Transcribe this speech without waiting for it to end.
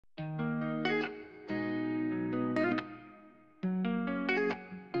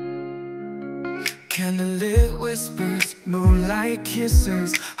Candlelit whispers, moonlight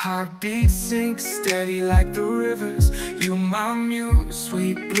kisses, heartbeats sink steady like the rivers. You my muse,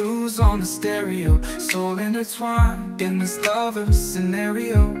 sweet blues on the stereo, soul intertwined in this lover's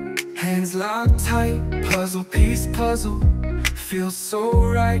scenario. Hands locked tight, puzzle piece puzzle, feels so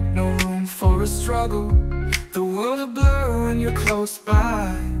right, no room for a struggle. The world a blur when you're close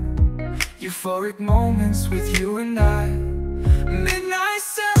by, euphoric moments with you and I. Midnight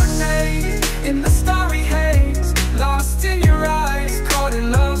serenade in the starry haze, lost in your eyes, caught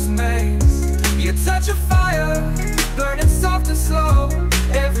in love's maze. Your touch of fire, burning soft and slow,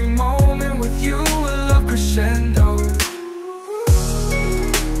 every moment with you a love crescendo.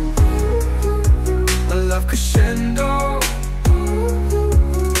 A love crescendo.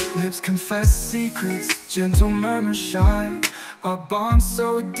 Lips confess secrets, gentle murmurs shy. Our bond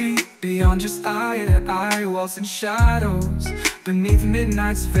so deep, beyond just eye to eye. Waltz in shadows, beneath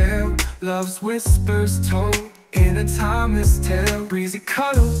midnight's veil. Love's whispers told in a timeless tale. Breezy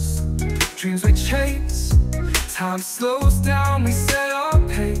cuddles, dreams we chase. Time slows down, we set our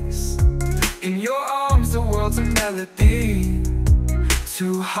pace. In your arms the world's a melody,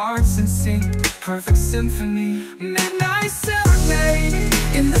 two hearts in sync, perfect symphony. Midnight serenade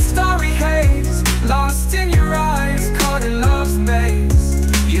in the starry haze, lost in your eyes, caught in love's maze.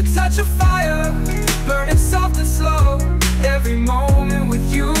 Your touch of fire, burning soft and slow, every moment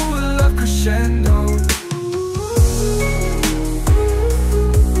with you a love crescendo.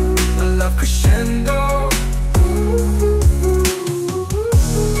 A love crescendo.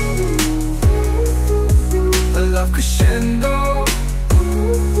 A love crescendo.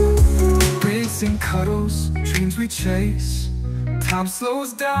 Breaks and cuddles, dreams we chase. Time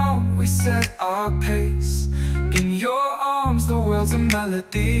slows down, we set our pace. In your arms the world's a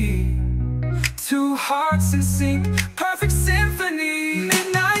melody, two hearts in sync, perfect symphony.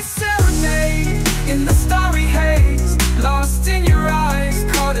 Midnight serenade in the starry haze, lost in your eyes,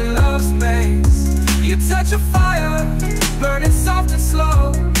 caught in love's maze. Your touch of fire, burning soft and slow,